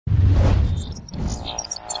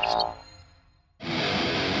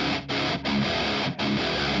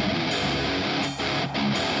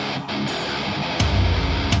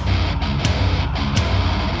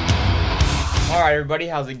Alright everybody,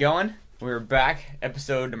 how's it going? We're back,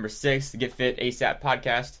 episode number 6, the Get Fit ASAP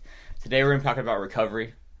podcast. Today we're going to talk about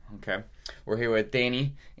recovery. Okay, we're here with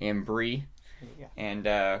Danny and Bree, and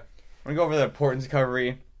we're going to go over the importance of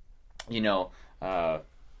recovery, what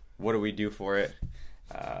do we do for it,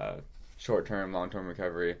 short-term, long-term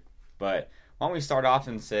recovery. But why don't we start off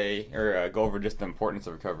and go over just the importance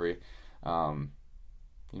of recovery. You want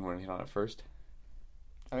to hit on it first?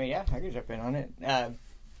 I mean, yeah, I could jump in on it.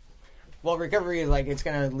 Well, recovery is it's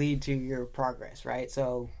going to lead to your progress, right?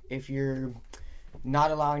 So if you're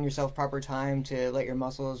not allowing yourself proper time to let your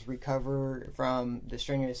muscles recover from the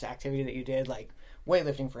strenuous activity that you did, like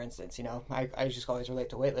weightlifting, for instance, I just always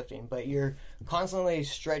relate to weightlifting, but you're constantly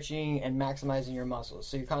stretching and maximizing your muscles.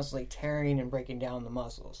 So you're constantly tearing and breaking down the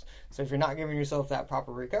muscles. So if you're not giving yourself that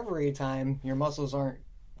proper recovery time, your muscles aren't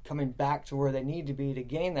coming back to where they need to be to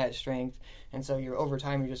gain that strength, and so over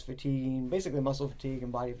time you're just fatiguing, basically muscle fatigue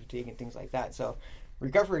and body fatigue and things like that. So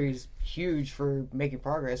recovery is huge for making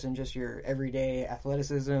progress in just your everyday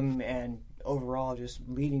athleticism and overall just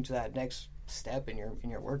leading to that next step in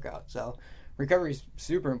your workout. So recovery is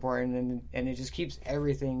super important, and it just keeps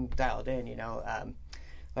everything dialed in.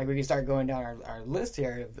 We can start going down our list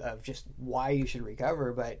here of just why you should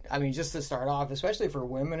recover. But, I mean, just to start off, especially for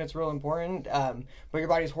women, it's real important. But your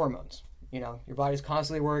body's hormones. Your body's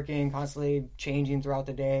constantly working, constantly changing throughout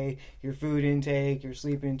the day. Your food intake, your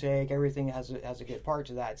sleep intake, everything has a good part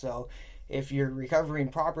to that. So if you're recovering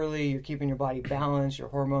properly, you're keeping your body balanced, your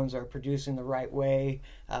hormones are producing the right way,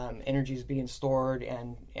 energy is being stored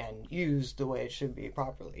and used the way it should be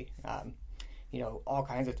properly. All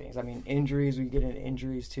kinds of things. I mean, injuries, we get into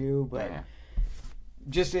injuries too, but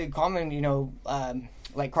just a common,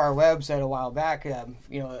 like Carl Webb said a while back, an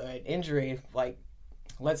injury,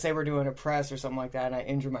 let's say we're doing a press or something like that and I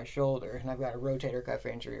injure my shoulder and I've got a rotator cuff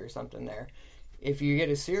injury or something there. If you get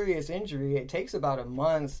a serious injury, it takes about a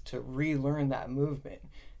month to relearn that movement.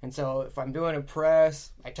 And so if I'm doing a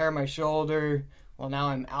press, I tear my shoulder, well, now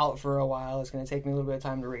I'm out for a while. It's going to take me a little bit of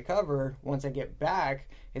time to recover. Once I get back,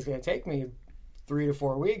 it's going to take me 3 to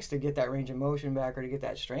 4 weeks to get that range of motion back or to get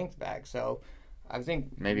that strength back. So I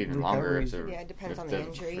think maybe even longer. It depends on the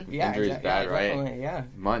injury. Injury is bad, right? Yeah,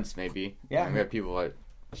 months maybe. Yeah, we have people that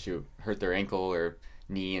hurt their ankle or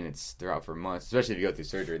knee and they're out for months. Especially if you go through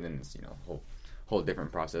surgery, then it's whole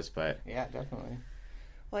different process. But yeah, definitely.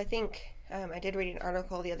 Well, I think I did read an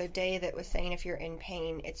article the other day that was saying if you're in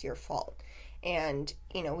pain, it's your fault. And,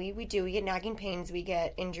 we get nagging pains, we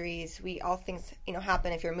get injuries, all things,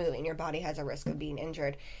 happen if you're moving. Your body has a risk of being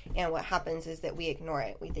injured. And what happens is that we ignore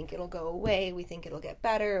it. We think it'll go away. We think it'll get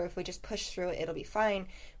better. Or if we just push through it, it'll be fine.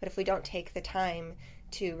 But if we don't take the time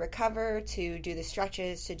to recover, to do the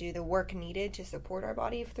stretches, to do the work needed to support our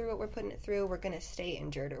body through what we're putting it through, we're going to stay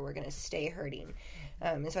injured or we're going to stay hurting.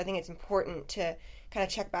 And so I think it's important to kind of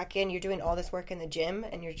check back in. You're doing all this work in the gym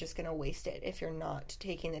and you're just going to waste it if you're not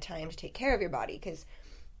taking the time to take care of your body, because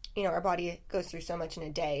our body goes through so much in a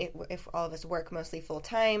day. If all of us work mostly full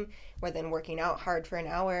time, we're then working out hard for an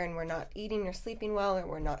hour and we're not eating or sleeping well, or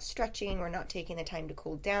we're not stretching, we're not taking the time to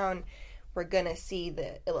cool down, we're going to see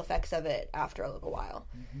the ill effects of it after a little while.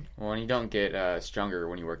 Mm-hmm. Well, and you don't get stronger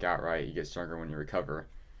when you work out, right? You get stronger when you recover.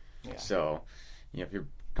 Yeah. So, if you're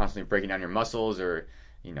constantly breaking down your muscles or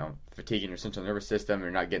fatiguing your central nervous system,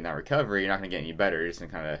 you're not getting that recovery, you're not going to get any better. You're just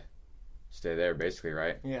going to kind of stay there, basically,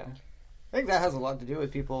 right? Yeah. I think that has a lot to do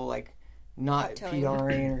with people, not PRing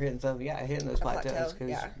or hitting stuff. Yeah, hitting those plateaus,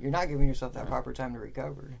 because you're not giving yourself that proper time to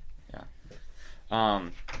recover. Yeah.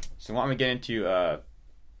 So why don't we get into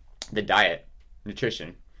the diet,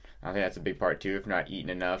 nutrition. I think that's a big part, too. If you're not eating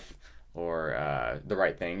enough or the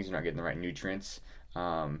right things, you're not getting the right nutrients,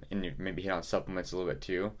 and you maybe hit on supplements a little bit,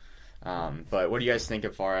 too. But what do you guys think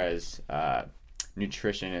as far as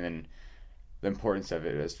nutrition and then the importance of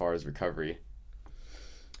it as far as recovery?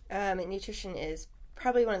 Nutrition is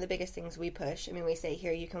probably one of the biggest things we push. I mean, we say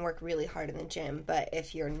here you can work really hard in the gym, but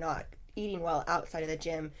if you're not eating well outside of the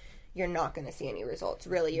gym, you're not going to see any results.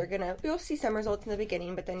 Really, you'll see some results in the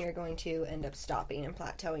beginning, but then you're going to end up stopping and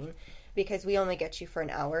plateauing, because we only get you for an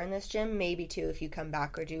hour in this gym, maybe 2 if you come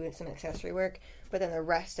back or do some accessory work. But then the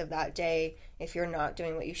rest of that day, if you're not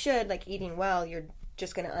doing what you should, like eating well, you're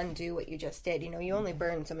just going to undo what you just did. You only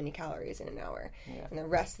burn so many calories in an hour. Yeah. And the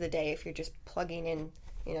rest of the day, if you're just plugging in,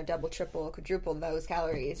 double, triple, quadruple those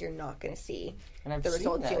calories, you're not going to see the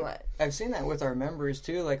results you want. I've seen that with our members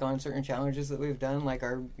too, on certain challenges that we've done,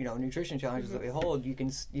 our nutrition challenges that we hold. You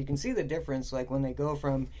can see the difference, when they go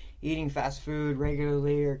from eating fast food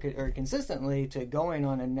regularly or consistently to going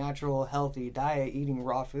on a natural, healthy diet, eating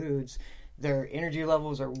raw foods. their energy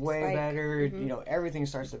levels are way Spike. better. You know, everything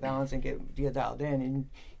starts to balance and get dialed in, and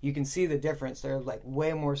you can see the difference. They're like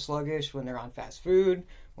way more sluggish when they're on fast food.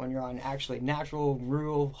 When you're on actually natural,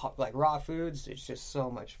 real, like raw foods, it's just so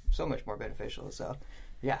much more beneficial. So,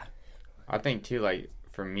 yeah. I think too, like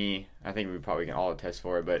for me, I think we probably can all attest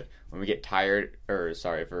for it. But when we get tired,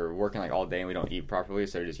 if we're working like all day and we don't eat properly,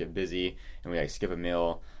 so we just get busy and we like skip a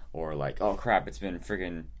meal, or like, oh crap, it's been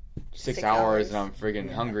friggin' 6 hours and I'm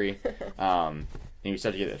friggin' hungry. And you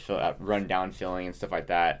start to get that run down feeling and stuff like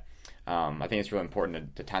that. I think it's really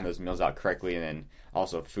important to time those meals out correctly, and then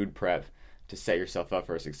also food prep to set yourself up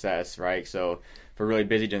for success, right? So if we're really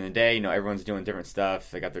busy during the day, you know, everyone's doing different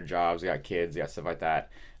stuff. They got their jobs, they got kids, they got stuff like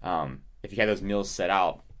that. If you have those meals set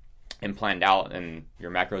out and planned out, and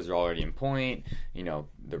your macros are already in point, you know,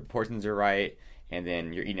 the portions are right, and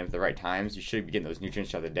then you're eating them at the right times, you should be getting those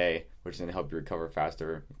nutrients throughout the day, which is going to help you recover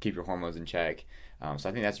faster, keep your hormones in check. So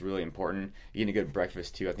I think that's really important. Eating a good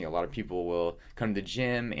breakfast too. I think a lot of people will come to the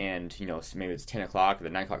gym and, you know, maybe it's 10 o'clock or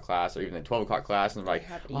the 9 o'clock class or even the 12 o'clock class, and they're like,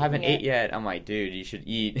 I haven't ate yet. I'm like, dude, you should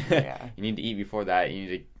eat. Yeah. You need to eat before that. You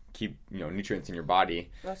need to keep, you know, nutrients in your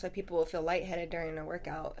body. Also, people will feel lightheaded during a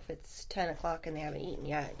workout if it's 10 o'clock and they haven't eaten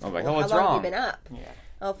yet. I'm like, well, what's how long wrong? have you been up? Yeah.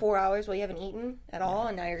 Oh, 4 hours? Well, you haven't eaten at all,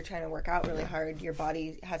 and now you're trying to work out really hard. Your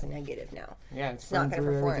body has a negative now. Yeah, it's not not gonna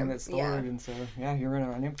through perform. everything that's stored, Yeah. and so you're running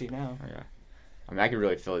on empty now. Oh, yeah. I mean, I could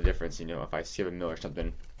really feel the difference, you know, if I skip a meal or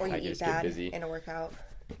something. Or you I eat just get bad busy. in a workout.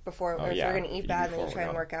 Before, Oh, or if yeah. you're going to eat Eat bad and then you before try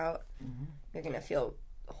and workout. work out, you're going to feel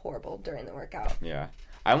horrible during the workout. Yeah.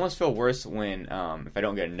 I almost feel worse when if I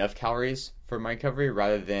don't get enough calories for my recovery,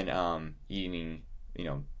 rather than eating, you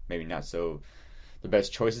know, maybe not so the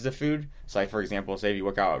best choices of food. So like, for example, say if you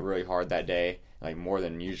work out really hard that day, like more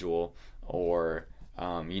than usual, or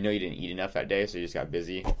you know you didn't eat enough that day, so you just got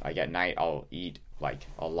busy. Like at night I'll eat like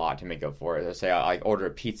a lot to make up for it. Let's say I like order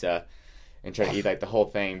a pizza and try to eat like the whole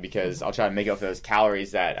thing, because I'll try to make up for those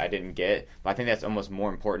calories that I didn't get. But I think that's almost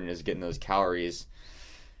more important, is getting those calories.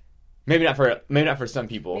 Maybe not for some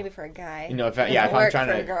people. Maybe for a guy. You know, if I'm Work trying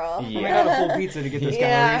for to, a girl. I mean, yeah, not a full pizza to get those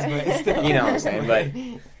Yeah. calories, but still. you know what I'm saying.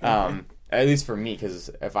 But at least for me, because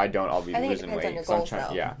if I don't, I'll be I think it losing depends weight. on your So I'm goals, trying,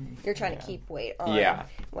 though. yeah, You're trying to keep weight on Yeah.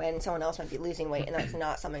 when someone else might be losing weight, and that's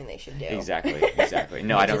not something they should do. exactly.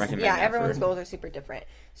 No, I don't recommend Yeah, that. everyone's for, goals are super different.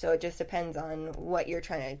 So it just depends on what you're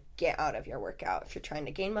trying to get out of your workout. If you're trying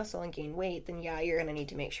to gain muscle and gain weight, then yeah, you're going to need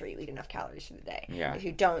to make sure you eat enough calories for the day. Yeah. If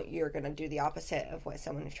you don't, you're going to do the opposite of what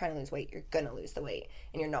someone who's trying to lose weight. You're going to lose the weight,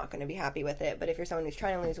 and you're not going to be happy with it. But if you're someone who's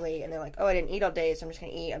trying to lose weight and they're like, oh, I didn't eat all day, so I'm just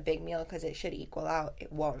going to eat a big meal because it should equal out, it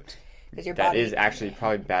won't. Because your that body is actually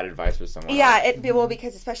probably bad advice for someone. Yeah, else. it will,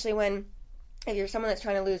 because especially if you're someone that's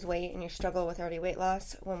trying to lose weight and you struggle with early weight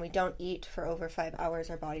loss, when we don't eat for over 5 hours,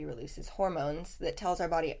 our body releases hormones that tells our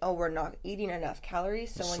body, oh, we're not eating enough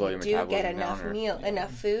calories. So Slow when you your do get metabolism enough down,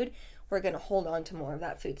 enough food, we're going to hold on to more of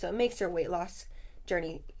that food. So it makes your weight loss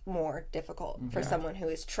journey more difficult for someone who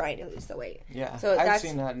is trying to lose the weight. Yeah, So I've that's,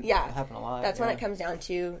 seen that yeah, happen a lot. That's when it comes down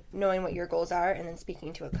to knowing what your goals are and then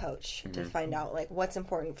speaking to a coach Mm-hmm. to find out like what's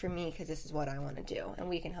important for me, because this is what I want to do, and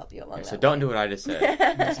we can help you along that So don't way. do what I just said.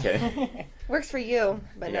 Just kidding. Works for you,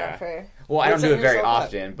 but Yeah. not for... Well, I don't Set do it very yourself up.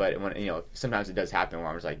 often, but when, you know, sometimes it does happen where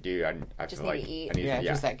I'm just like, dude, I Just feel need like to eat. I need Yeah, to,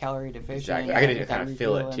 just that calorie deficient. exactly. yeah, I gotta that kind of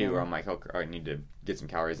feel refuel it and too, then- where I'm like, okay, I need to get some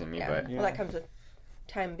calories in me, Yeah. but Well, that comes with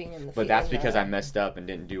time being in the but field, that's because I messed up and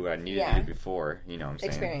didn't do what I needed Yeah. to do before. You know what I'm saying?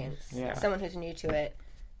 experience. Yeah. Someone who's new to it,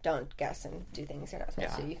 don't guess and do things you're not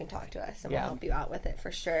supposed Yeah. to. You can talk to us and Yeah. we'll help you out with it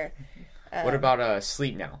for sure. What about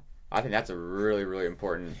sleep now? I think that's a really, really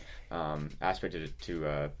important aspect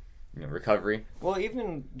to you know, recovery. Well,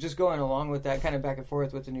 even just going along with that, kind of back and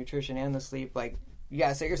forth with the nutrition and the sleep, like,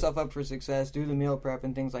 yeah, set yourself up for success, do the meal prep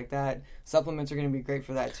and things like that. Supplements are going to be great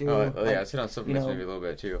for that too. Oh, yeah, Like, let's hit on supplements know, maybe a little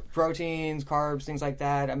bit too. proteins, carbs, things like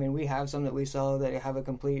that. I mean, we have some that we sell that have a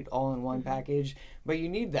complete all-in-one package, but you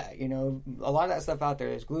need that. You know, a lot of that stuff out there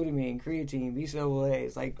is glutamine, creatine,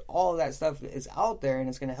 BCAAs, like all of that stuff is out there, and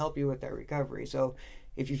it's going to help you with that recovery. So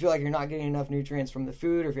if you feel like you're not getting enough nutrients from the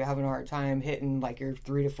food, or if you're having a hard time hitting like your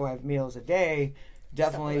 3 to 5 meals a day,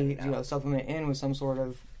 definitely supplement in with some sort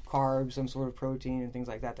of carbs, some sort of protein and things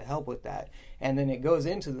like that to help with that. And then it goes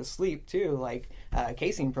into the sleep too, like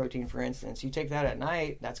casein protein, for instance. You take that at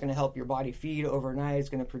night, that's going to help your body feed overnight. It's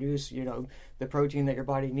going to produce, you know, the protein that your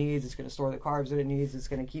body needs. It's going to store the carbs that it needs. It's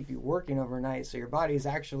going to keep you working overnight. So your body's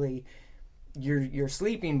actually, you're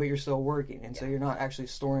sleeping, but you're still working. And so you're not actually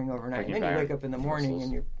storing overnight. And then you wake up in the morning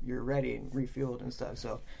and you're ready and refueled and stuff.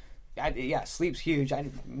 So sleep's huge.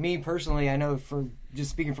 Me personally, I know, for just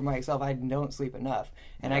speaking for myself, I don't sleep enough,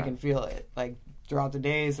 and I can feel it. Like throughout the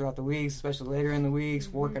days, throughout the weeks, especially later in the weeks,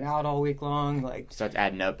 working out all week long, like Starts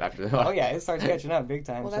adding up after the. oh yeah, it starts catching up big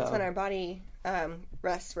time. Well, that's so. when our body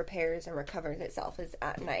rests, repairs, and recovers itself is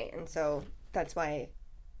at night, and so that's why,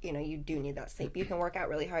 you do need that sleep. You can work out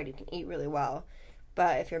really hard, you can eat really well,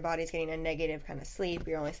 but if your body's getting a negative kind of sleep,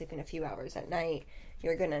 you're only sleeping a few hours at night,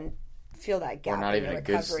 you're gonna feel that gap. Or not in even your a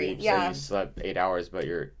good recovery. sleep. Yeah. So you slept 8 hours, but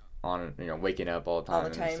you're on, waking up all the time,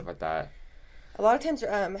 and stuff like that. A lot of times,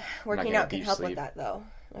 working getting out can deep help sleep. with that, though.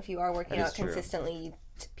 If you are working That out is true. consistently,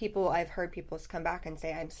 I've heard people come back and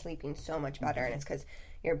say, I'm sleeping so much better, and it's because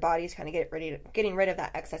your body's kind of getting rid of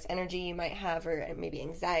that excess energy you might have, or maybe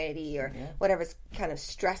anxiety, or whatever's kind of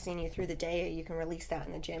stressing you through the day. You can release that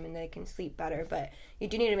in the gym, and then you can sleep better. But you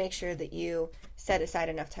do need to make sure that you set aside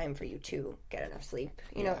enough time for you to get enough sleep.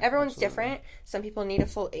 Everyone's different. Some people need a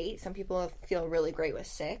full 8. Some people feel really great with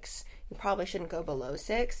 6. You probably shouldn't go below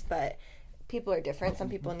 6, but people are different. Some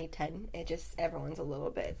people need 10. Everyone's a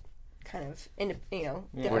little bit kind of, different.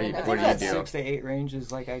 What do you I do? think that 6 to 8 range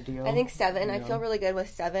is like ideal. I think 7. I feel really good with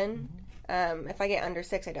 7. If I get under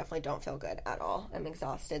 6, I definitely don't feel good at all. I'm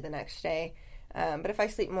exhausted the next day. But if I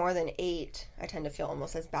sleep more than 8, I tend to feel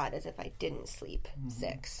almost as bad as if I didn't sleep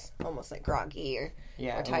 6. Almost like groggy or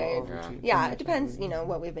tired. It depends,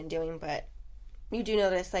 what we've been doing, but you do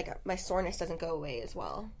notice, like, my soreness doesn't go away as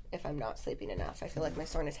well if I'm not sleeping enough. I feel like my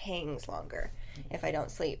soreness hangs longer if I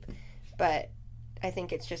don't sleep. But I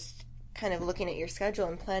think it's just kind of looking at your schedule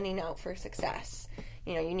and planning out for success.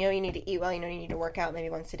 You need to eat well, you need to work out maybe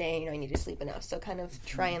once a day, you need to sleep enough. So kind of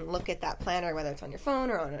try and look at that planner, whether it's on your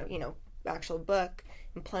phone or on a, actual book,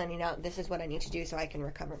 and planning out, this is what I need to do so I can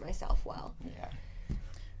recover myself well. Yeah.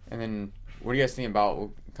 And then, what do you guys think about,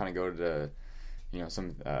 we'll kind of go to the,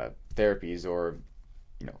 some therapies or,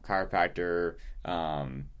 chiropractor,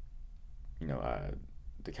 the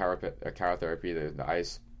cryotherapy, the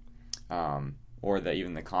ice, or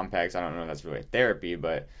even the complex. I don't know if that's really therapy,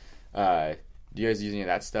 but do you guys use any of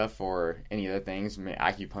that stuff or any other things?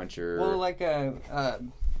 Acupuncture? Well, like,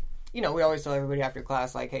 we always tell everybody after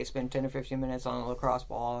class, like, hey, spend 10 or 15 minutes on a lacrosse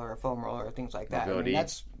ball or a foam roller or things like that. Mobility.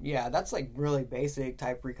 That's like really basic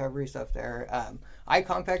type recovery stuff there. I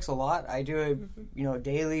complex a lot. I do it,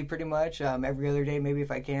 daily pretty much. Every other day, maybe if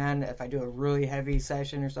I can. If I do a really heavy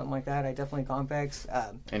session or something like that, I definitely complex.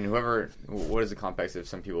 And what is a complex if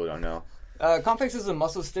some people don't know? Complex is a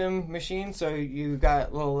muscle stim machine, so you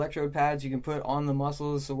got little electrode pads you can put on the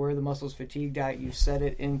muscles, so where the muscle's fatigued at, you set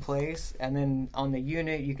it in place, and then on the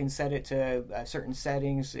unit you can set it to certain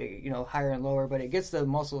settings, higher and lower, but it gets the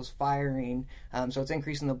muscles firing, so it's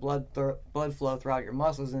increasing the blood flow throughout your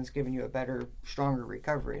muscles, and it's giving you a better, stronger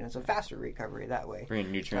recovery, and it's a faster recovery that way.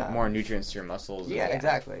 Bringing more nutrients to your muscles. Yeah,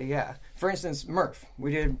 exactly, yeah. For instance, Murph.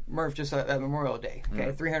 We did Murph just at Memorial Day,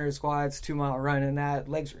 okay? 300 squats, 2-mile run, and that,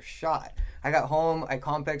 legs were shot. I got home, I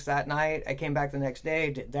complexed that night, I came back the next day,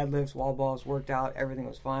 did deadlifts, wall balls, worked out, everything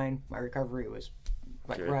was fine. My recovery was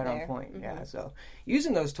right on point. Mm-hmm. Yeah, so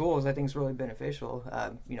using those tools I think is really beneficial.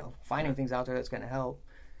 Finding things out there that's going to help.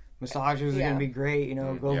 Massages are going to be great.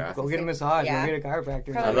 Go get a massage. Go get a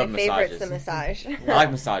chiropractor. Probably my favorite's the massage. I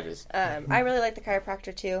like massages. I really like the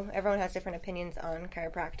chiropractor too. Everyone has different opinions on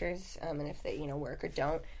chiropractors, and if they work or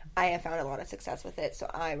don't. I have found a lot of success with it,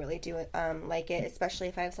 so I really do like it, especially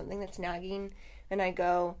if I have something that's nagging and I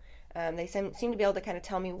go. They seem to be able to kind of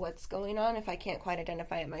tell me what's going on if I can't quite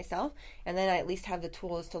identify it myself. And then I at least have the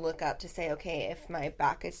tools to look up to say, okay, if my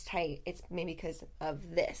back is tight, it's maybe because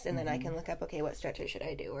of this. And then I can look up, okay, what stretches should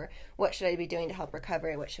I do? Or what should I be doing to help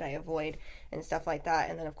recover? What should I avoid? And stuff like that.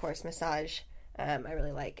 And then, of course, massage. I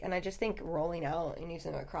really like. And I just think rolling out and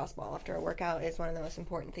using a cross ball after a workout is one of the most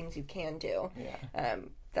important things you can do. Yeah.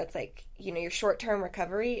 That's like, your short-term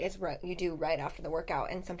recovery is what you do right after the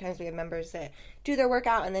workout. And sometimes we have members that do their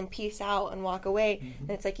workout and then peace out and walk away. Mm-hmm.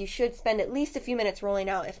 And it's like you should spend at least a few minutes rolling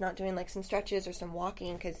out, if not doing like some stretches or some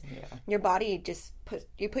walking, because your body just put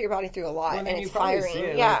your body through a lot, and it's firing.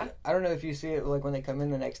 It. Yeah. Like, I don't know if you see it like when they come in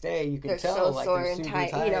the next day, you can they're tell so like sore they're and super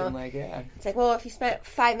tight. tired. And like, it's like, well, if you spent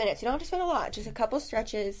 5 minutes, you don't have to spend a lot. Just a couple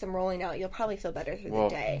stretches, some rolling out, you'll probably feel better through the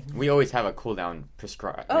day. We always have a cool down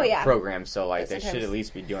program, so like they should at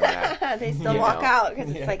least be doing that. They still walk out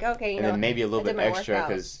because it's like, okay, and then maybe a little bit extra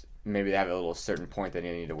because maybe they have a little certain point that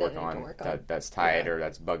they need to work on that's tight or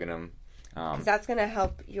that's bugging them. Because that's going to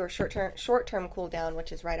help your short-term cool down,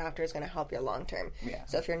 which is right after, is going to help your long-term. Yeah.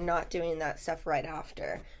 So if you're not doing that stuff right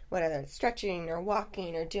after, whether it's stretching or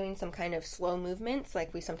walking or doing some kind of slow movements,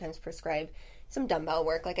 like we sometimes prescribe some dumbbell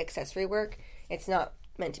work, like accessory work, it's not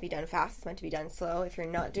meant to be done fast. It's meant to be done slow. If you're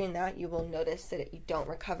not doing that, you will notice that you don't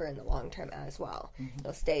recover in the long term as well.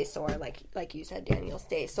 You'll stay sore, like you said, Dan. You'll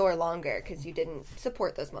stay sore longer because you didn't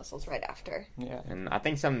support those muscles right after. Yeah. And I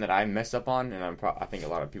think something that I mess up on, and I think a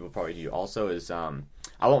lot of people probably do also, is I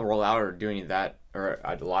won't roll out or do any of that, or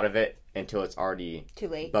a lot of it, until it's already Too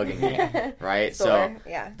late. bugging me, right? Sore, So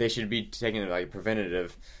yeah. they should be taking a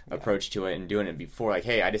preventative approach to it and doing it before. Like,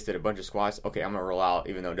 hey, I just did a bunch of squats. Okay, I'm gonna roll out,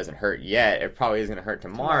 even though it doesn't hurt yet. It probably is gonna hurt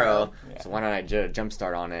tomorrow. Yeah. So why don't I jump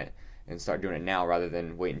start on it and start doing it now rather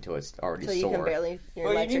than wait until it's already So you sore? can barely. Your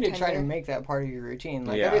Well, you legs need are to try to tender. make that part of your routine.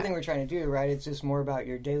 Like Yeah. everything we're trying to do, right? It's just more about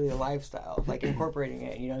your daily lifestyle, like incorporating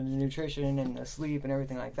it. The nutrition and the sleep and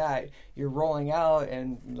everything like that. You're rolling out,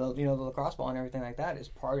 and the lacrosse ball and everything like that is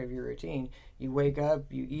part of your routine. You wake up,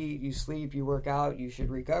 you eat, you sleep, you work out. You should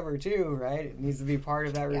recover too, right? It needs to be part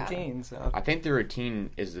of that Yeah. routine. So I think the routine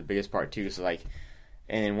is the biggest part too. So like,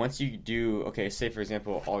 and then once you do, okay, say for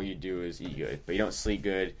example, all you do is eat good, but you don't sleep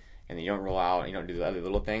good, and then you don't roll out, and you don't do the other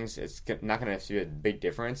little things, it's not going to see a big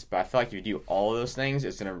difference. But I feel like if you do all of those things,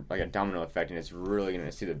 it's going to like a domino effect, and it's really going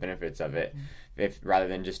to see the benefits of it. If rather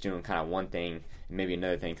than just doing kind of one thing and maybe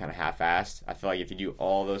another thing kind of half-assed, I feel like if you do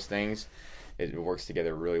all those things, it works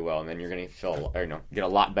together really well, and then you're going to feel, get a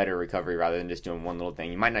lot better recovery rather than just doing one little thing.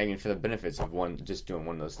 You might not even feel the benefits of just doing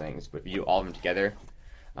one of those things, but if you do all of them together,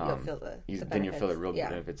 You'll feel the then you'll feel the real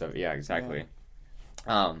benefits of it. Yeah, exactly.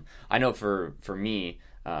 I know for me,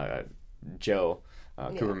 Joe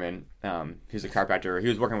Cooperman, who's a chiropractor, he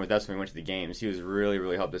was working with us when we went to the games. He was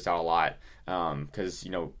really helped us out a lot because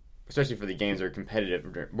especially for the games, they're competitive,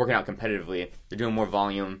 working out competitively. They're doing more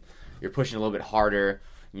volume. You're pushing a little bit harder.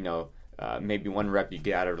 Maybe one rep you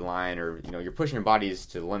get out of the line, or you're pushing your bodies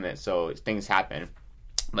to the limit, so things happen.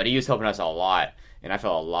 But he was helping us a lot, and I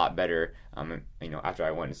felt a lot better. After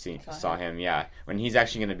I went and saw him. Yeah, when he's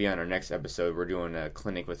actually going to be on our next episode, we're doing a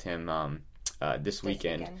clinic with him this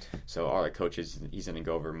weekend. So all our coaches, he's going to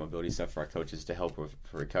go over mobility stuff for our coaches to help with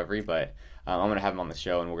for recovery. But I'm going to have him on the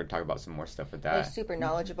show, and we're going to talk about some more stuff with that. He's super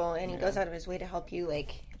knowledgeable, and he goes out of his way to help you.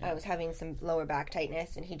 Like, I was having some lower back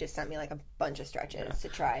tightness, and he just sent me like a bunch of stretches to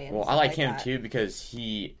try. And well, I like him too because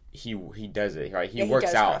he does it, right? He works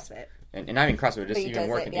does out. CrossFit. And not even CrossFit, just even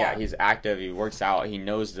working. Yeah, he's active. He works out. He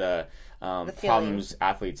knows the problems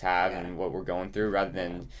athletes have and what we're going through, rather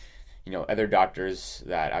than other doctors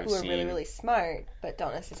that I've seen who are really, really smart, but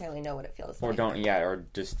don't necessarily know what it feels like. Or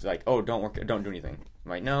just like, oh, don't do anything.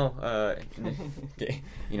 I'm like, no, you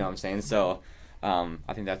know what I'm saying? So, I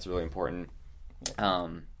think that's really important.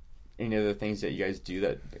 Any other things that you guys do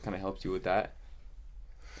that kind of helps you with that?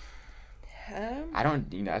 I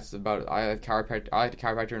don't, that's about, I like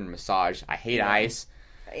chiropractor and massage. I hate ice.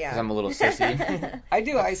 Yeah. Because I'm a little sissy. I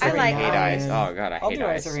do ice every now and then. I hate ice. Oh, God, I'll do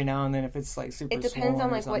ice every now and then if it's like super It depends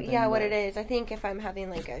on like what it is. is. I think if I'm having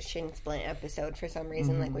like a shin splint episode for some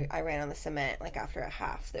reason, I ran on the cement like after a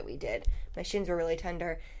half that we did. My shins were really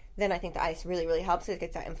tender. Then I think the ice really, really helps. It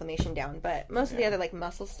gets that inflammation down. But most of the other like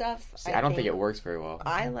muscle stuff, I don't think it works very well.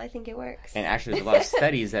 I think it works. And actually, there's a lot of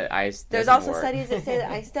studies that ice There's doesn't also work. studies that say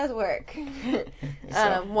that ice does work.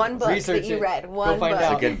 One book that you read. One find book.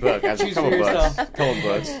 out. It's a good book. That's a Choose couple for books. yourself. Couple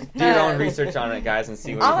books. Do your own research on it, guys, and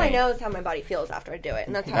see what All you I think. know is how my body feels after I do it,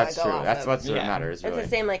 and that's how That's I go true. off That's of. what matters, really. It's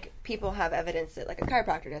the same, like, people have evidence that, like, a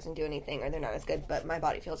chiropractor doesn't do anything or they're not as good, but my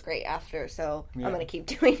body feels great after, so I'm going to keep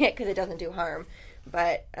doing it because it doesn't do harm.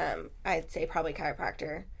 But I'd say probably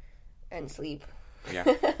chiropractor and sleep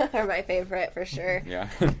are my favorite for sure. Yeah.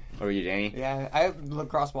 What about you, Danny? Yeah, I have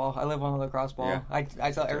lacrosse ball. I live on a lacrosse ball. Yeah.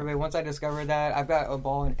 I tell everybody, once I discovered that, I've got a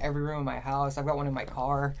ball in every room in my house. I've got one in my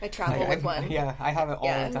car. I travel with one. Yeah, I have it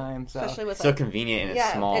all the time. So. Especially with So convenient and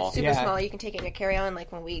it's small. It's super small. You can take it in your carry-on,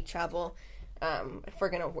 like when we travel. If we're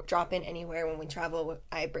going to drop in anywhere when we travel,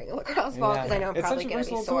 I bring a lacrosse ball because I know I'm probably going to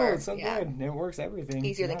be sore. It's so good. It works everything.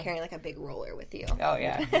 Easier than carrying like a big roller with you. Oh,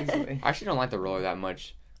 yeah. Easily. I actually don't like the roller that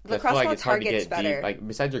much. Lacrosse ball targets better. Deep. Like,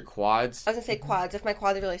 besides your quads. I was going to say quads. If my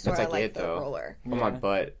quads are really sore, That's I like it, the though. roller. On my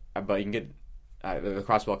butt. But you can get... the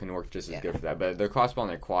lacrosse ball can work just as good for that. But the lacrosse ball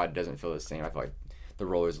on your quad doesn't feel the same. I feel like the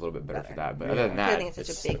roller is a little bit better for that. But other than that, I think it's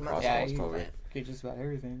such a big muscle. Yeah, you get just about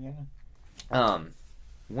everything,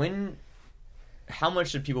 How much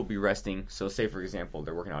should people be resting? So say, for example,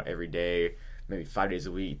 they're working out every day, maybe 5 days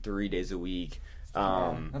a week, 3 days a week.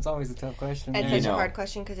 That's always a tough question. It's such a hard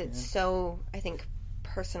question because it's so, I think,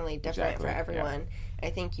 personally different for everyone. I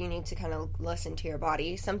think you need to kind of listen to your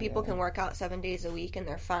body. Some people can work out 7 days a week and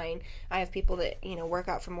they're fine. I have people that, work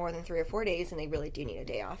out for more than 3 or 4 days and they really do need a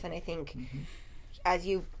day off. And I think as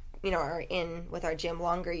you are in with our gym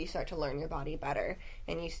longer, you start to learn your body better,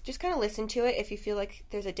 and you just kind of listen to it. If you feel like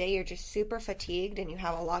there's a day you're just super fatigued and you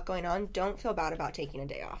have a lot going on, don't feel bad about taking a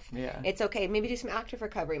day off. Yeah. It's okay. Maybe do some active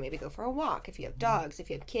recovery. Maybe go for a walk. If you have dogs, if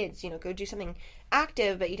you have kids, go do something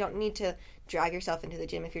active, but you don't need to drag yourself into the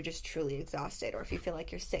gym if you're just truly exhausted, or if you feel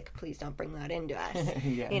like you're sick, please don't bring that into us.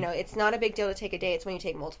 Yeah. It's not a big deal to take a day. It's when you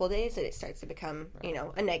take multiple days that it starts to become,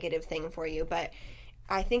 a negative thing for you. But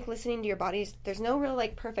I think listening to your bodies, there's no real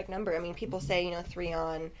perfect number. I mean, people say, 3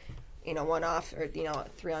 on, 1 off, or 3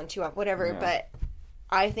 on, 2 off, whatever. Yeah. But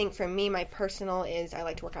I think for me, my personal is I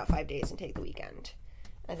like to work out 5 days and take the weekend.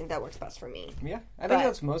 I think that works best for me. Yeah, I think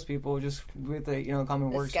that's most people, just with the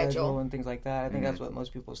common work schedule and things like that. I think that's what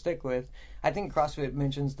most people stick with. I think CrossFit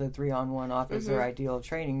mentions the 3 on 1 off as their ideal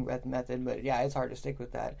training method, but yeah, it's hard to stick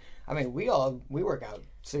with that. I mean, we work out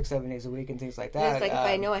 6-7 days a week and things like that. It's like if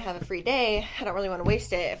I know I have a free day, I don't really want to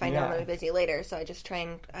waste it if I know I'm going to be busy later. So I just try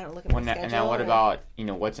and I don't look at my schedule. And now what about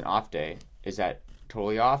what's an off day? Is that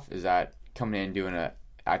totally off? Is that coming in and doing a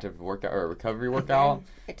active workout or a recovery workout?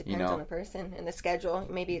 It depends on the person and the schedule.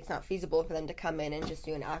 Maybe it's not feasible for them to come in and just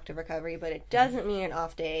do an active recovery, but it doesn't mean an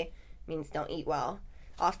off day means don't eat well.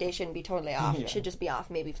 Off day shouldn't be totally off. Yeah. It should just be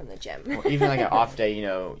off maybe from the gym. Well, even like an off day,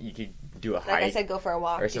 you could do a hike. Like I said, go for a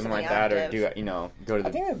walk or something like that, active. or go to the...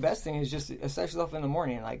 I think the best thing is just assess yourself in the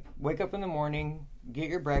morning. Like, wake up in the morning, get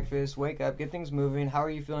your breakfast, wake up, get things moving. How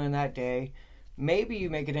are you feeling that day? Maybe you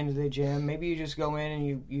make it into the gym. Maybe you just go in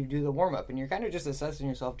and you do the warm-up, and you're kind of just assessing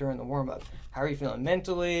yourself during the warm-up. How are you feeling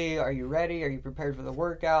mentally? Are you ready? Are you prepared for the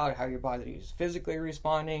workout? How your body is physically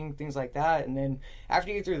responding? Things like that. And then after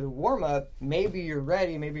you get through the warm-up, maybe you're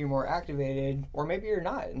ready, maybe you're more activated, or maybe you're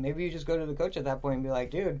not. And maybe you just go to the coach at that point and be like,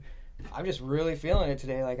 dude, I'm just really feeling it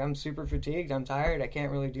today. Like, I'm super fatigued. I'm tired. I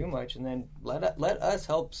can't really do much. And then let us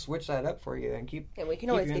help switch that up for you and keep. And we can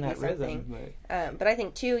always you give in you that something. rhythm, but I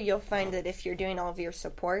think too, you'll find that if you're doing all of your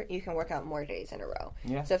support, you can work out more days in a row.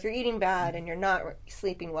 Yeah. So if you're eating bad and you're not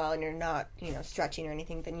sleeping well and you're not, stretching or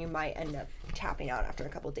anything, then you might end up tapping out after a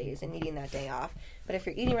couple of days and needing that day off. But if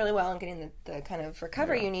you're eating really well and getting the kind of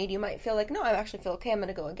recovery you need, you might feel like, no, I actually feel okay. I'm going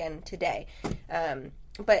to go again today.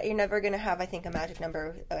 But you're never going to have, I think, a magic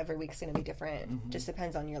number. Every week's going to be different. Mm-hmm. Just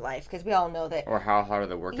depends on your life, because we all know that. Or how hard are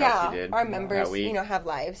the workouts you did our members, that week. have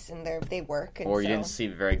lives and they work. And or you didn't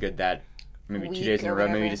sleep very good that maybe 2 days in a row.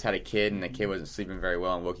 Maybe you just had a kid and the kid wasn't sleeping very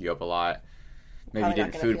well and woke you up a lot. Maybe you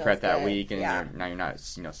didn't food prep that week and now you're not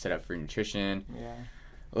set up for nutrition. Yeah.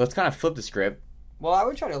 Well, let's kind of flip the script. Well, I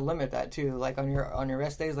would try to limit that too. Like on your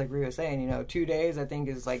rest days, like Rhea was saying, 2 days I think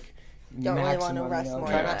is like don't maximum. Really want to rest more.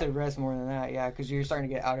 Try not to rest more than that. Yeah, because you're starting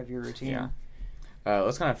to get out of your routine. Yeah.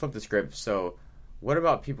 Let's kind of flip the script. So, what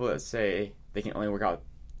about people that say they can only work out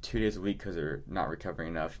 2 days a week because they're not recovering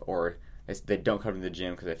enough, or they don't come to the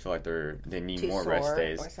gym because they feel like they need more rest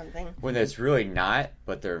days or something? When it's really not,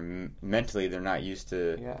 but they're mentally they're not used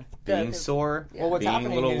to being sore, what's being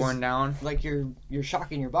happening a little is, worn down. Like you're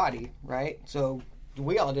shocking your body, right? So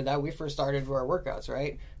we all did that. We first started our workouts,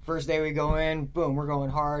 right? First day we go in, boom, we're going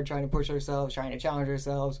hard, trying to push ourselves, trying to challenge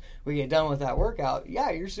ourselves. We get done with that workout. Yeah,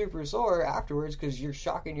 you're super sore afterwards because you're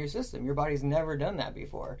shocking your system. Your body's never done that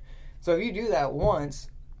before. So if you do that once,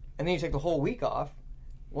 and then you take the whole week off,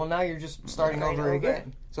 well, now you're just starting over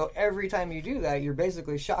again. So every time you do that, you're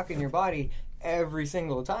basically shocking your body every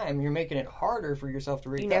single time. You're making it harder for yourself to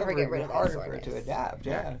recover. You never get rid of harder that for it to adapt.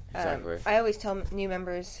 Yeah. Exactly. I always tell new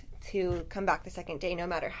members to come back the second day no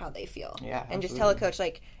matter how they feel. Yeah, and just tell a coach,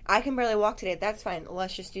 like, I can barely walk today. That's fine.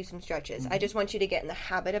 Let's just do some stretches. I just want you to get in the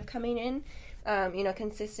habit of coming in,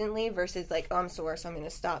 consistently versus like, oh, I'm sore, so I'm going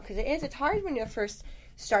to stop. Because it's hard when you're first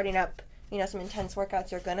starting up. Some intense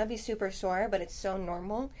workouts are going to be super sore, but it's so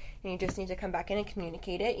normal, and you just need to come back in and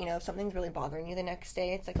communicate it. If something's really bothering you the next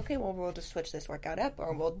day, it's like, okay, well, we'll just switch this workout up,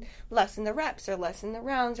 or we'll lessen the reps, or lessen the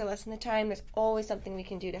rounds, or lessen the time. There's always something we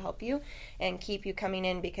can do to help you and keep you coming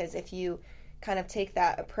in, because if you kind of take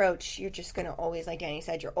that approach, you're just going to always, like Danny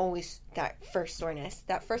said, you're always that first soreness.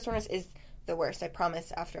 That first soreness is the worst. I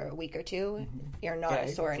promise after a week or two, you're not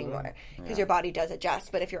as sore anymore, because your body does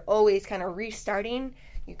adjust. But if you're always kind of restarting,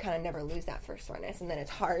 you kind of never lose that first soreness, and then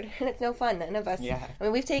it's hard and it's no fun. None of us. Yeah. I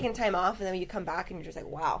mean, we've taken time off, and then you come back and you're just like,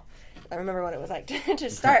 wow, I remember what it was like to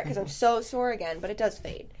start, because I'm so sore again. But it does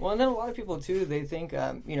fade. Well, and then a lot of people too, they think,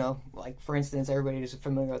 like for instance, everybody is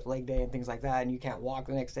familiar with leg day and things like that, and you can't walk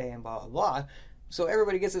the next day and blah blah blah. So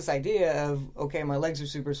everybody gets this idea of, okay, my legs are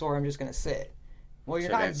super sore, I'm just going to sit. Well, you're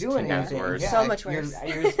So not that's doing 10 times anything. worse. So much worse.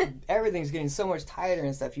 Everything's getting so much tighter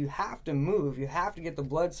and stuff. You have to move. You have to get the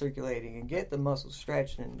blood circulating and get the muscles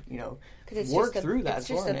stretched and, Because work through that It's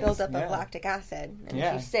just a soreness. buildup Yeah. of lactic acid. And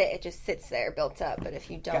Yeah. if you sit, it just sits there built up. But if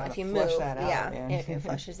you don't, Gotta if you flush move, that out, man. it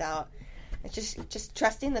flushes out. It's just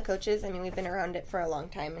trusting the coaches. I mean, we've been around it for a long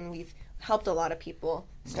time, and we've helped a lot of people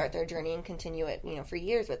start their journey and continue it, for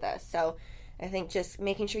years with us. So I think just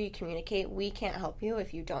making sure you communicate. We can't help you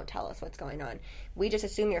if you don't tell us what's going on. We just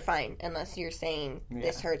assume you're fine unless you're saying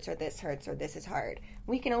this hurts or this is hard.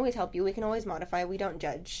 We can always help you. We can always modify. We don't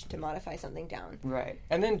judge to modify something down. Right.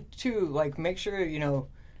 And then, too, make sure,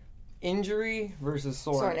 injury versus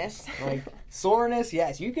soreness. Soreness,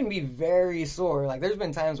 yes, you can be very sore. There's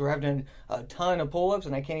been times where I've done a ton of pull-ups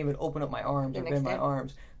and I can't even open up my arms or bend my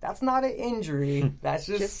arms. That's not an injury. That's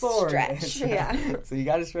just soreness. Stretch, yeah. So you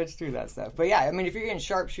got to stretch through that stuff. But yeah, I mean, if you're getting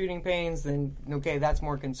sharp shooting pains, then okay, that's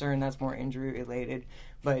more concern. That's more injury related.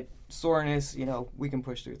 But soreness, we can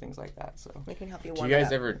push through things like that. So We can help you. Do you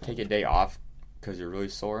guys ever take a day off because you're really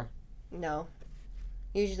sore? No.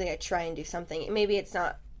 Usually I try and do something. Maybe it's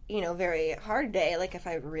not, very hard day. Like if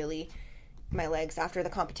I really, my legs after the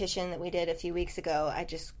competition that we did a few weeks ago,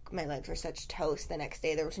 my legs were such toast the next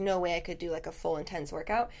day. There was no way I could do a full intense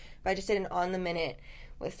workout. But I just did an on the minute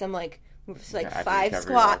with some 5 squats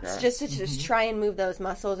workout. just to try and move those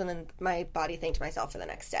muscles, and then my body thanked myself for the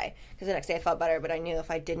next day, because the next day I felt better. But I knew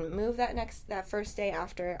if I didn't move that first day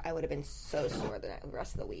after, I would have been so sore the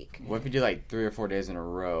rest of the week. What if you do 3 or 4 days in a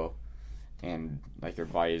row and your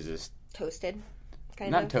body is just Toasted,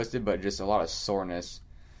 not toasted, but just a lot of soreness?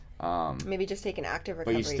 Maybe just take an active But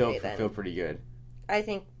recovery you still day then. feel pretty good. I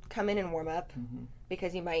think come in and warm up,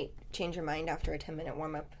 because you might change your mind after a 10-minute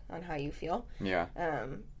warm up on how you feel. Yeah.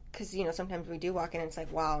 Because, sometimes we do walk in and it's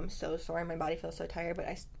like, wow, I'm so sore. My body feels so tired. But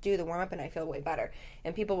I do the warm up and I feel way better.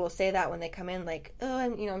 And people will say that when they come in, oh,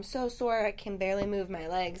 I'm so sore. I can barely move my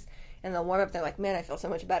legs. And they'll warm up. They're like, man, I feel so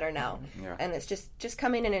much better now. Yeah. And it's just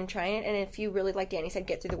coming in and trying it. And if you really, like Danny said,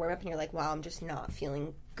 get through the warm up and you're like, wow, I'm just not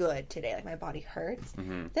feeling good today. My body hurts.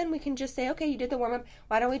 Then we can just say, okay, you did the warm up.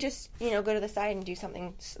 Why don't we just, go to the side and do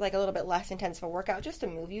something a little bit less intense of a workout just to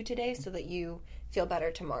move you today so that you feel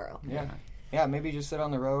better tomorrow. Yeah. Yeah, maybe just sit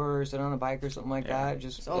on the rower or sit on a bike or something like that.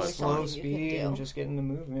 Just slow speed and just get in the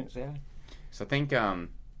movements, yeah. So I think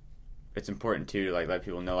it's important, too, to let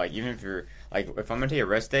people know, even if you're, if I'm going to take a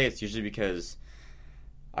rest day, it's usually because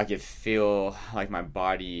I could feel my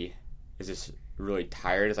body is just really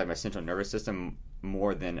tired. It's my central nervous system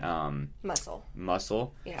more than muscle.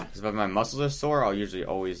 Yeah. Because if my muscles are sore, I'll usually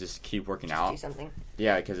always just keep working out. Do something.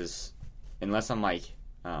 Yeah, because unless I'm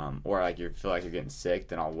or you feel like you're getting sick,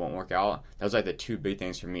 then I won't work out. Those are the two big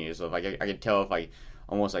things for me. So if I could tell if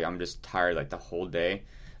almost I'm just tired the whole day,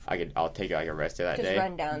 I'll take a rest day that day. Just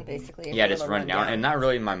run down, basically. Yeah, just run down. And not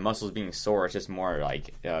really my muscles being sore. It's just more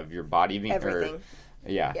of your body being everything.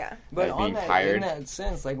 Yeah. But being in tired. that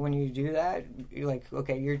sense, when you do that, you're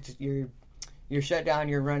okay, you're shut down,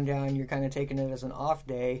 you're run down, you're kind of taking it as an off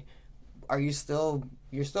day. You're still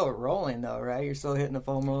rolling though, right? You're still hitting the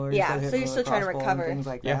foam roller. Yeah, so you're still trying to recover. Things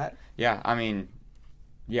like Yeah. that. Yeah, I mean,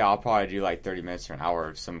 I'll probably do 30 minutes or an hour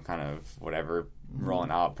of some kind of whatever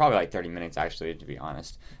rolling out. Probably 30 minutes actually, to be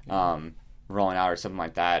honest. Rolling out or something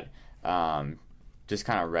like that. Just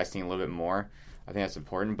kind of resting a little bit more. I think that's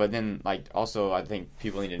important. But then, also, I think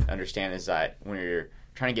people need to understand is that when you're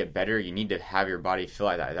trying to get better, you need to have your body feel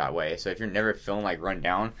that way. So if you're never feeling run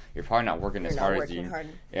down, you're probably not working as hard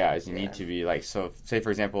as you need to be. So say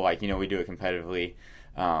for example, we do it competitively,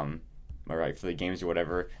 or for the games or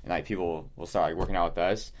whatever, and people will start working out with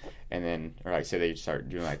us, and then say they start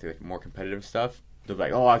doing the more competitive stuff. They'll be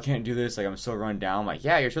like, oh, I can't do this. I'm so run down.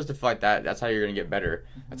 Yeah, you're supposed to feel like that. That's how you're gonna get better.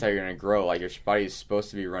 That's how you're gonna grow. Your body is supposed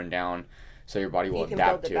to be run down. So your body will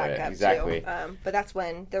adapt to it. Exactly. But that's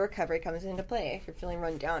when the recovery comes into play. If you're feeling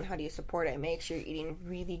run down, how do you support it? Make sure you're eating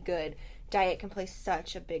really good. Diet can play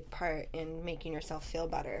such a big part in making yourself feel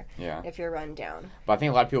better. Yeah. If you're run down. But I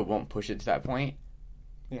think a lot of people won't push it to that point.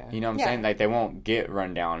 Yeah. You know what I'm saying? They won't get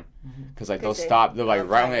run down because they'll stop. They're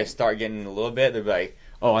right when they start getting a little bit, they'll be like,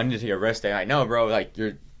 "Oh, I need to take a rest day." No, bro.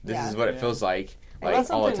 This is what it feels like.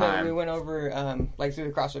 That's all the something time. that we went over, through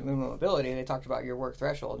the CrossFit Movement Mobility. They talked about your work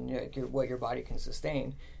threshold and what your body can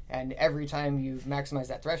sustain. And every time you maximize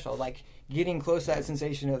that threshold, getting close to that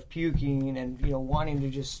sensation of puking and wanting to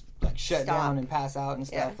just shut down and pass out and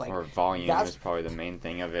stuff. Yeah. Or volume is probably the main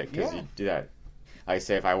thing of it because you do that.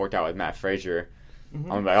 Say if I worked out with Matt Frazier,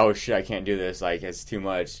 I'm like, oh shit, I can't do this. It's too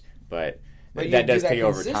much. But that does take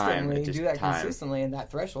over time. You do that consistently, and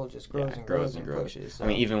that threshold just grows and grows and pushes. So. I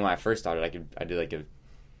mean, even when I first started, I did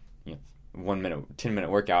 1 minute, 10-minute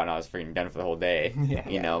workout, and I was freaking done for the whole day.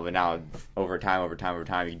 You know, but now over time, you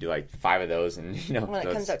can do like 5 of those, and you know. When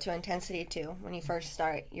it comes up to intensity too, when you first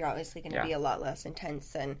start, you're obviously going to be a lot less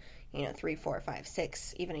intense than 3, 4, 5,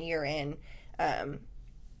 6, even a year in.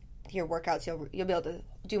 Your workouts, you'll be able to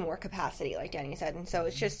do more capacity, like Danny said, and so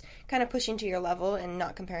it's just kind of pushing to your level and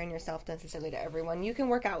not comparing yourself necessarily to everyone. You can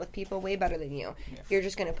work out with people way better than you. You're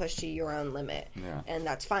just going to push to your own limit, and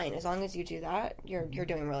that's fine as long as you do that. You're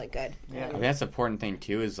doing really good. I think that's the important thing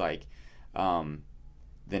too is like the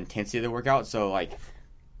intensity of the workout. So like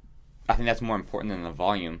I think that's more important than the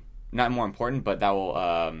volume. Not more important, but that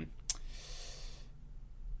will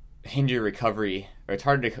hinder your recovery, or it's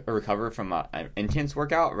harder to recover from an intense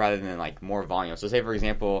workout rather than like more volume. So say for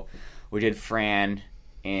example, we did Fran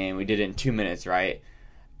and we did it in 2 minutes, right?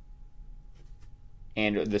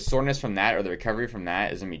 And the soreness from that or the recovery from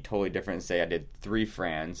that is gonna be totally different. Say I did 3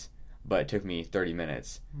 Frans, but it took me 30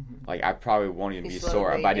 minutes. Like I probably won't even be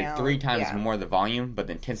sore. But I did 3 times more the volume, but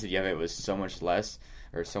the intensity of it was so much less,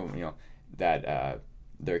 or so that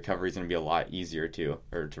the recovery is going to be a lot easier to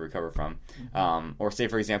recover from. Or say,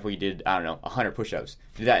 for example, you did, 100 push-ups.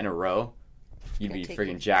 If you did that in a row, you'd be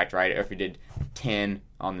freaking jacked, right? Or if you did 10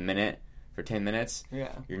 on the minute for 10 minutes,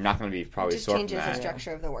 you're not going to be probably sore from that. It just changes the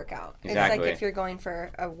structure of the workout. Exactly. It's like if you're going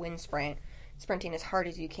for a wind sprint, sprinting as hard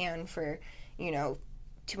as you can for,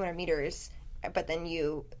 200 meters, but then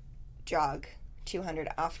you jog 200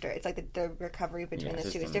 after. It's like the recovery between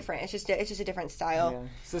those two is different. It's just a different style.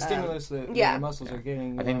 It's the stimulus that the muscles are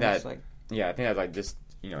getting. I think that like just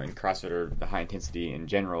in CrossFit or the high intensity in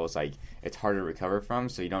general, it's like it's harder to recover from,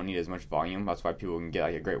 so you don't need as much volume. That's why people can get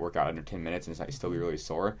like a great workout under 10 minutes and still be really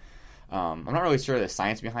sore. I'm not really sure the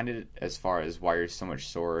science behind it as far as why you're so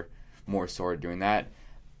much more sore doing that.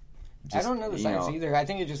 I don't know the science either. I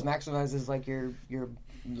think it just maximizes like your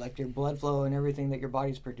blood flow and everything that your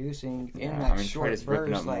body's producing in that short burst.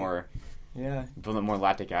 Building up more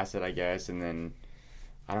lactic acid, I guess, and then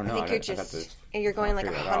I don't know. I think you're going like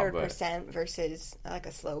 100% versus like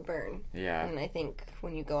a slow burn. Yeah. And I think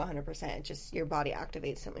when you go 100%, it just your body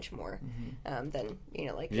activates so much more than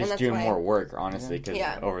like you're just doing more work, honestly, because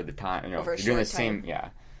over the time, you're doing the same.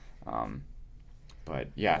 But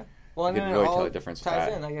yeah. Well, and then really tell the difference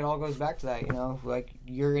ties in. Like it all goes back to that, like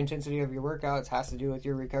your intensity of your workouts has to do with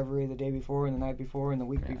your recovery the day before and the night before and the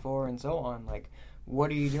week before and so on. Like, what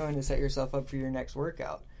are you doing to set yourself up for your next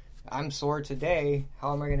workout? I'm sore today.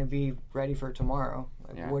 How am I going to be ready for tomorrow?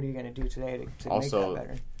 Like, what are you going to do today to make that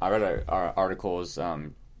better? I read articles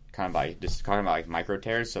kind of like just talking about like micro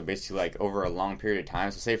tears. So basically, like over a long period of time.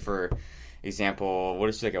 So say for example, what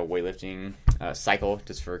is like a weightlifting cycle,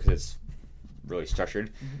 just because it's really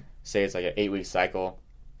structured. Say it's like an 8-week cycle,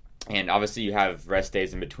 and obviously you have rest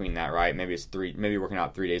days in between that, right? Maybe you're working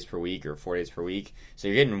out 3 days per week or 4 days per week, so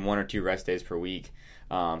you're getting 1 or 2 rest days per week.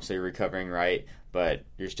 So you're recovering, right? But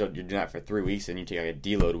you're doing that for 3 weeks, and you take like a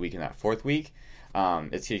deload week in that 4th week.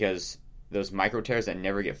 It's because those micro tears that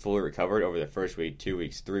never get fully recovered over the first week, 2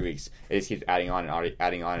 weeks, 3 weeks, it just keeps adding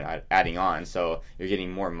on. So you're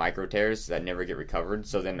getting more micro tears that never get recovered.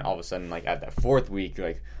 So then all of a sudden, like at that 4th week, you're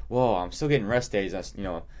like, whoa, I'm still getting rest days.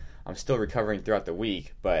 I'm still recovering throughout the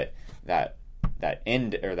week, but that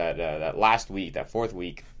end or that last week, that 4th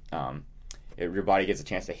week, your body gets a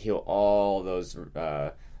chance to heal all those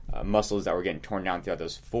muscles that were getting torn down throughout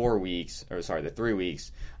those 4 weeks, the 3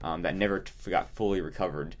 weeks that never got fully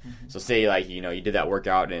recovered. So say like you did that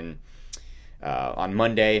workout on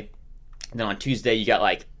Monday, then on Tuesday you got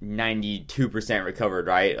like 92% recovered,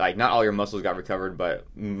 right? Like not all your muscles got recovered, but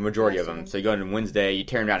majority of them. So you go into Wednesday, you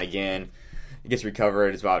tear them down again. It gets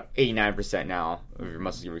recovered. It's about 89% now of your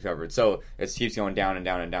muscles get recovered. So it keeps going down and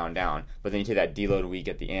down and down and down. But then you take that deload week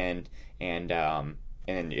at the end, and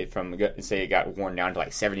then say it got worn down to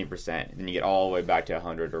like 70%, then you get all the way back to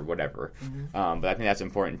 100 or whatever. But I think that's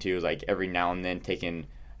important too. Is like every now and then taking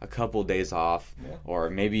a couple days off,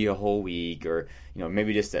 or maybe a whole week, or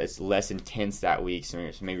maybe just it's less intense that week. So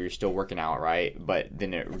maybe you're still working out, right? But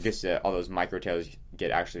then it gets all those micro tears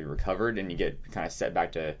get actually recovered, and you get kind of set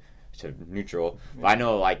back to neutral. But I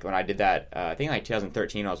know like when I did that, I think like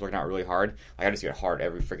 2013, I was working out really hard. Like I just get hard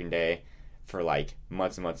every freaking day for like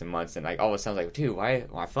months and months and months, and like all of a sudden I was like, dude, why?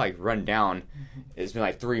 Well, I feel like run down. It's been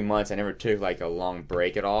like 3 months. I never took like a long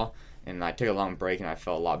break at all, and I took a long break and I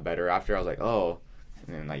felt a lot better after. I was like, oh.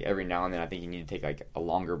 And then like every now and then I think you need to take like a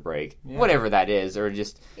longer break, whatever that is, or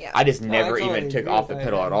just I just never even took off the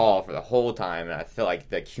pedal at all for the whole time, and I feel like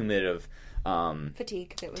the cumulative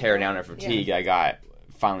fatigue, tear down or fatigue I got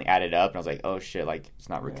finally added up, and I was like, oh shit, like it's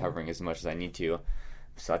not recovering as much as I need to.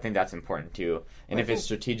 So I think that's important too. And if it's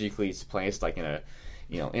strategically placed like in a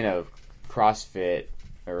CrossFit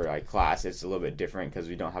or like class, it's a little bit different because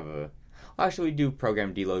we don't have a. Well, actually, we do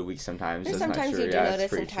program deload weeks sometimes. There's so it's not sometimes sure. you do Yeah, it's notice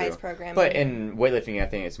pretty in Ty's true. programming. But in weightlifting, I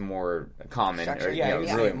think it's more common. Structure. Or, Yeah, you know, you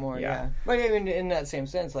see really, it more. Yeah. But even in that same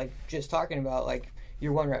sense, like just talking about like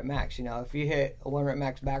your 1 rep max. You know, if you hit a 1 rep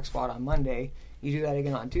max back squat on Monday, you do that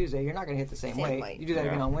again on Tuesday, you're not going to hit the same weight. You do that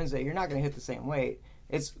again on Wednesday, you're not going to hit the same weight.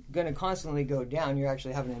 It's going to constantly go down. You're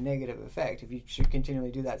actually having a negative effect if you should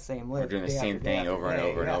continually do that same lift. We're doing the same thing over and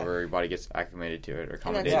over and over. Your body gets acclimated to it or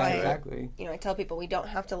accommodated to it. Exactly. You know, I tell people we don't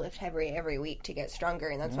have to lift heavy every week to get stronger,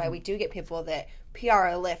 and that's why we do get people that PR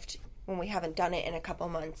a lift when we haven't done it in a couple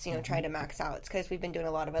months, you know, try to max out. It's because we've been doing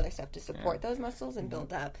a lot of other stuff to support those muscles and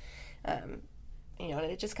build up. You know,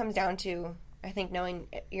 and it just comes down to, I think, knowing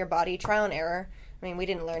your body, trial and error. I mean, we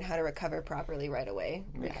didn't learn how to recover properly right away.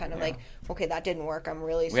 We kind of like, okay, that didn't work. I'm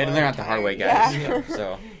really sore. We had to learn it the hard way, guys. Yeah.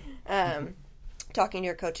 So, talking to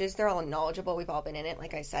your coaches, they're all knowledgeable. We've all been in it,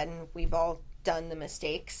 like I said, and we've all done the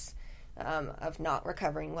mistakes of not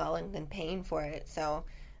recovering well and then paying for it. So,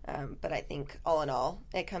 but I think all in all,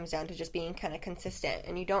 it comes down to just being kind of consistent.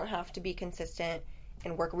 And you don't have to be consistent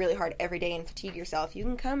and work really hard every day and fatigue yourself. You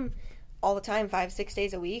can come all the time, 5-6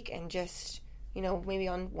 days a week, and just, you know, maybe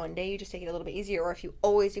on one day you just take it a little bit easier. Or if you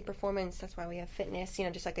always do performance, that's why we have fitness, you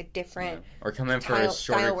know, just like a different or come in for a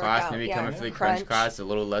shorter class, workout. maybe come in for the crunch class, a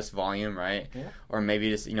little less volume, right? Yeah. Or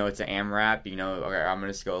maybe just, you know, it's an AMRAP, you know, okay, I'm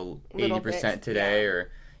going to just go 80% today,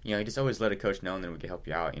 or, you know, you just always let a coach know, and then we can help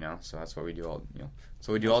you out, you know. So that's what we do all, you know.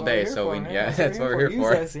 So we do all day. So that's what we're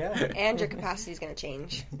here for. And your capacity is going to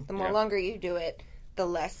change. The more longer you do it, the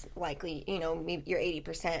less likely, you know, maybe your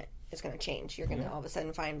 80% is going to change. You're going to all of a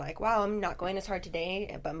sudden find like, wow, I'm not going as hard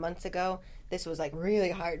today, but months ago this was like really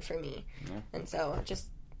hard for me. And so just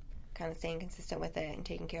kind of staying consistent with it and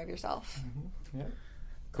taking care of yourself.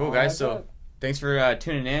 Cool, guys. So thanks for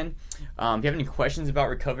tuning in. If you have any questions about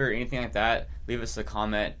recovery or anything like that, leave us a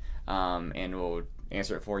comment, and we'll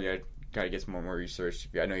answer it for you. Try to get some more research.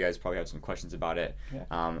 I know you guys probably have some questions about it.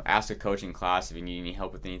 Ask a coach in class if you need any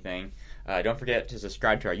help with anything. Don't forget to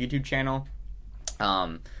subscribe to our YouTube channel,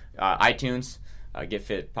 iTunes, Get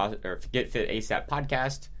Fit ASAP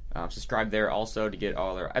podcast. Subscribe there also to get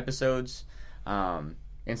all our episodes.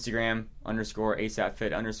 Instagram _ASAP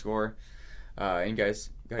Fit _. And you guys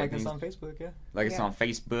like us on Facebook, Like us on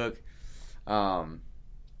Facebook.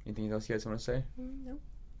 Anything else you guys want to say? No.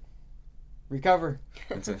 Recover.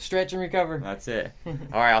 Stretch and recover. That's it.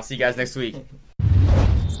 All right, I'll see you guys next week.